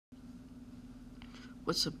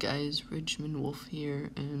What's up, guys? Richmond Wolf here,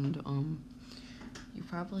 and you're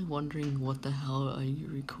probably wondering what the hell are you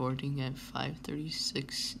recording at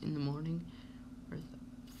 5:36 in the morning, or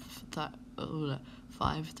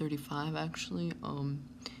 5:35 actually.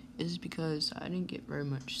 Is because I didn't get very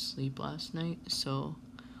much sleep last night, so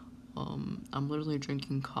I'm literally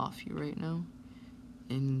drinking coffee right now,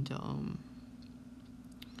 and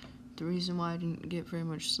the reason why I didn't get very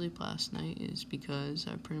much sleep last night is because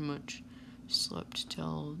I pretty much slept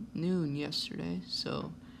till noon yesterday,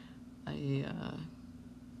 so I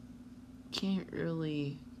can't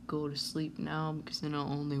really go to sleep now because then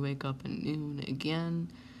I'll only wake up at noon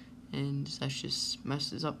again, and that just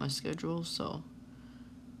messes up my schedule. So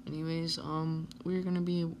anyways, we're gonna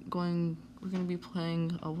be playing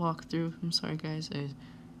a walkthrough. I'm sorry, guys.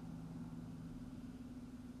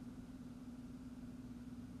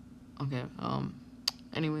 Okay.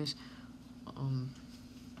 Anyways, um,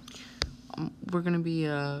 we're gonna be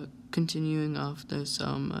continuing off this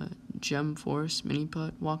Gem Force mini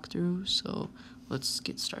putt walkthrough. So let's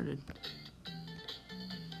get started.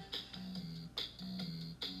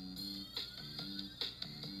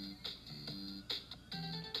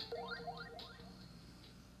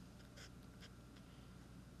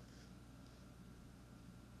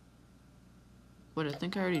 Wait, I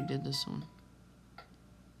think I already did this one.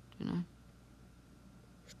 Didn't I?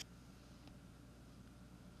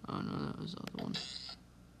 Oh no, that was the other one.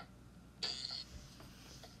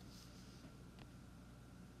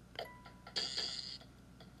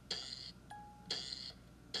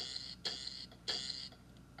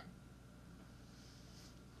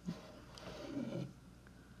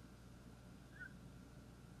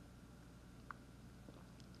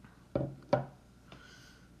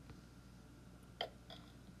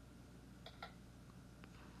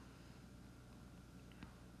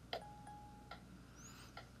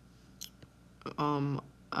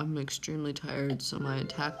 I'm extremely tired, so my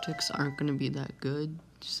tactics aren't gonna be that good,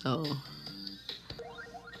 so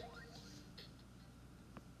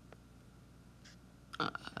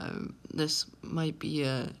this might be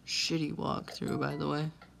a shitty walkthrough, by the way.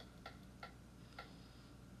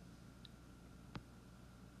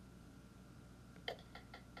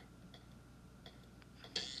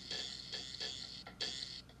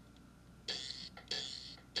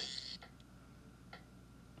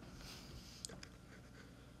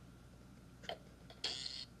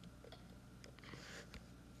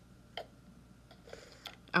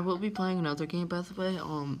 I will be playing another game, by the way.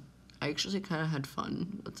 I actually kind of had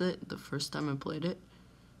fun with it the first time I played it.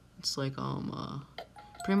 It's like,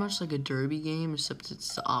 pretty much like a derby game, except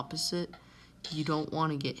it's the opposite. You don't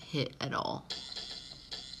want to get hit at all,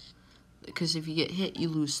 because if you get hit, you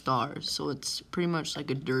lose stars. So it's pretty much like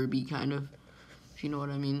a derby, kind of, if you know what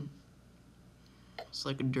I mean. It's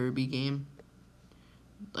like a derby game.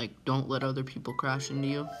 Like, don't let other people crash into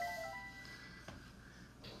you.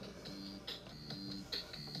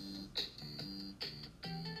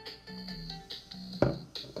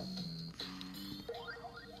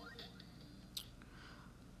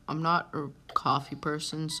 I'm not a coffee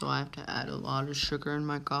person, so I have to add a lot of sugar in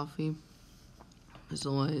my coffee.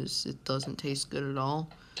 Otherwise, it doesn't taste good at all.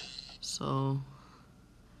 So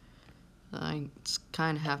I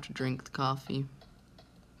kind of have to drink the coffee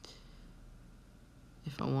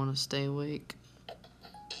if I want to stay awake.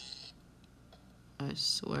 I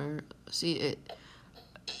swear. See,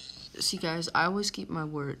 guys, I always keep my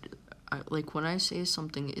word. Like, when I say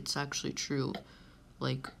something, it's actually true.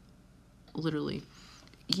 Like, literally,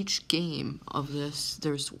 each game of this,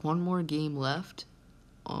 there's one more game left,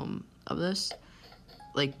 of this.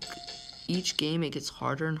 Like, each game, it gets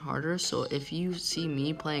harder and harder. So if you see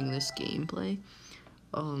me playing this gameplay,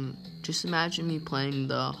 just imagine me playing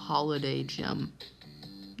the Holiday Gem.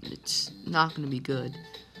 It's not gonna be good.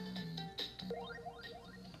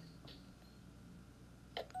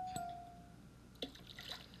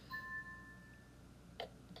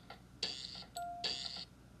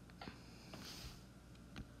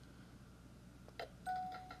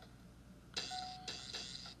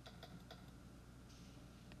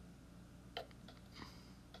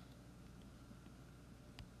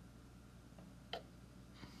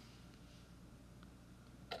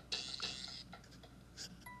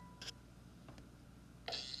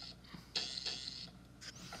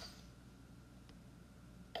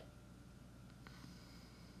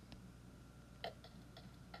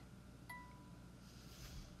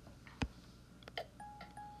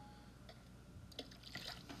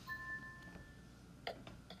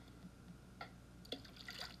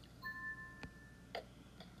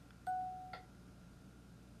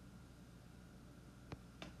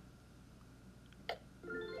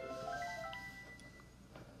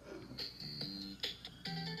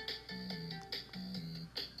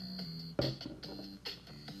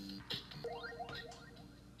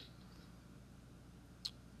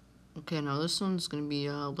 Okay, now this one's gonna be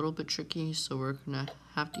a little bit tricky, so we're gonna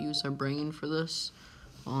have to use our brain for this.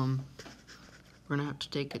 We're gonna have to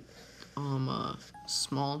take it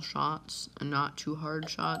small shots and not too hard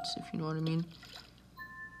shots, if you know what I mean.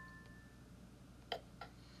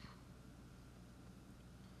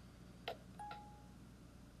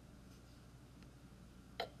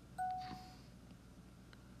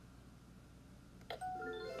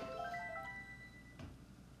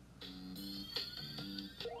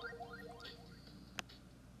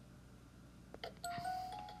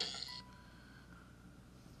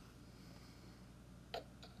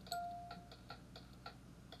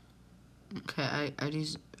 Okay,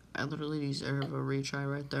 I literally deserve a retry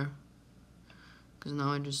right there. Because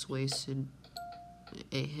now I just wasted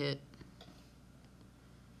a hit.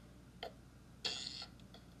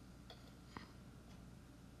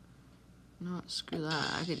 No, screw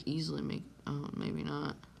that. I could easily make, oh, maybe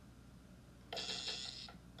not.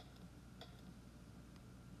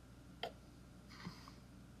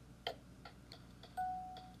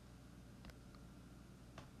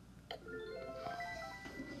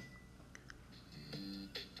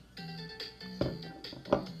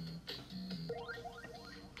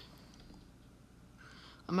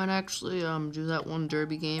 I might actually do that one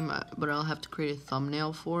derby game, but I'll have to create a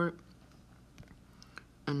thumbnail for it.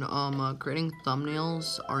 And creating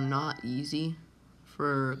thumbnails are not easy,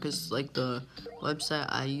 because like the website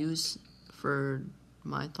I use for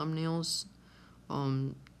my thumbnails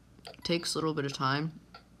takes a little bit of time.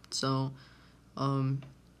 So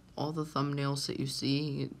all the thumbnails that you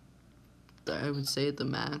see, I would say the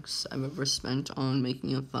max I've ever spent on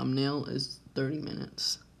making a thumbnail is 30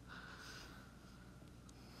 minutes.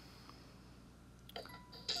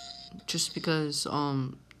 Just because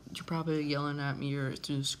you're probably yelling at me or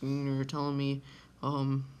through the screen, or telling me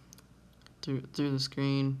through the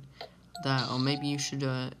screen that maybe you should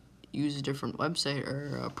use a different website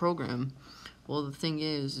or a program. Well, the thing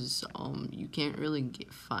is you can't really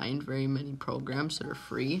find very many programs that are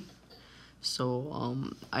free. So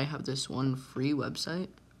I have this one free website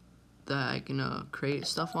that I can create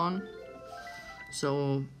stuff on.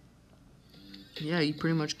 So yeah, you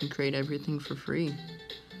pretty much can create everything for free.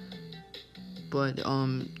 But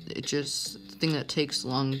it just, the thing that takes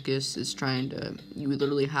longest is you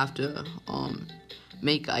literally have to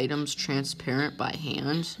make items transparent by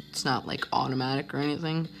hand. It's not like automatic or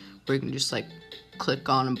anything where you can just like click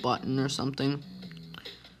on a button or something.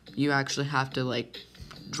 You actually have to like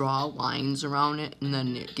draw lines around it, and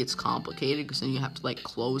then it gets complicated because then you have to like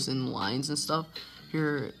close in lines and stuff.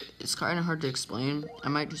 It's kind of hard to explain. I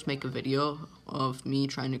might just make a video of me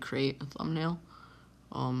trying to create a thumbnail.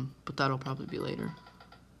 But that'll probably be later.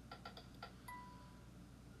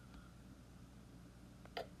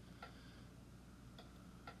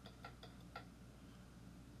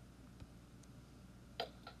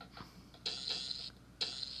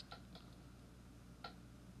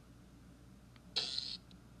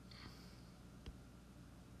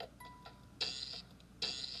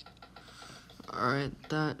 Alright,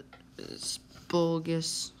 that is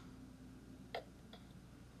bogus.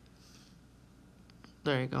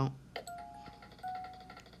 There you go.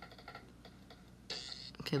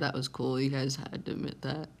 Okay, that was cool. You guys had to admit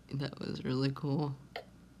that. That was really cool.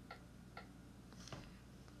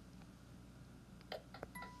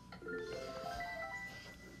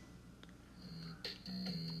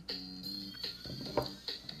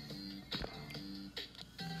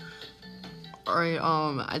 Alright,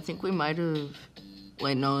 I think we might have...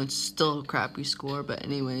 Wait, no, it's still a crappy score, but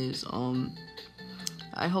anyways,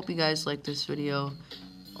 I hope you guys like this video.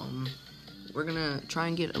 We're gonna try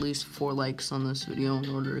and get at least 4 likes on this video in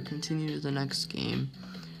order to continue to the next game.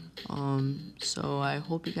 So I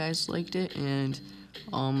hope you guys liked it, and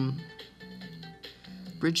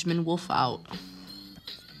Bridgman Wolf out.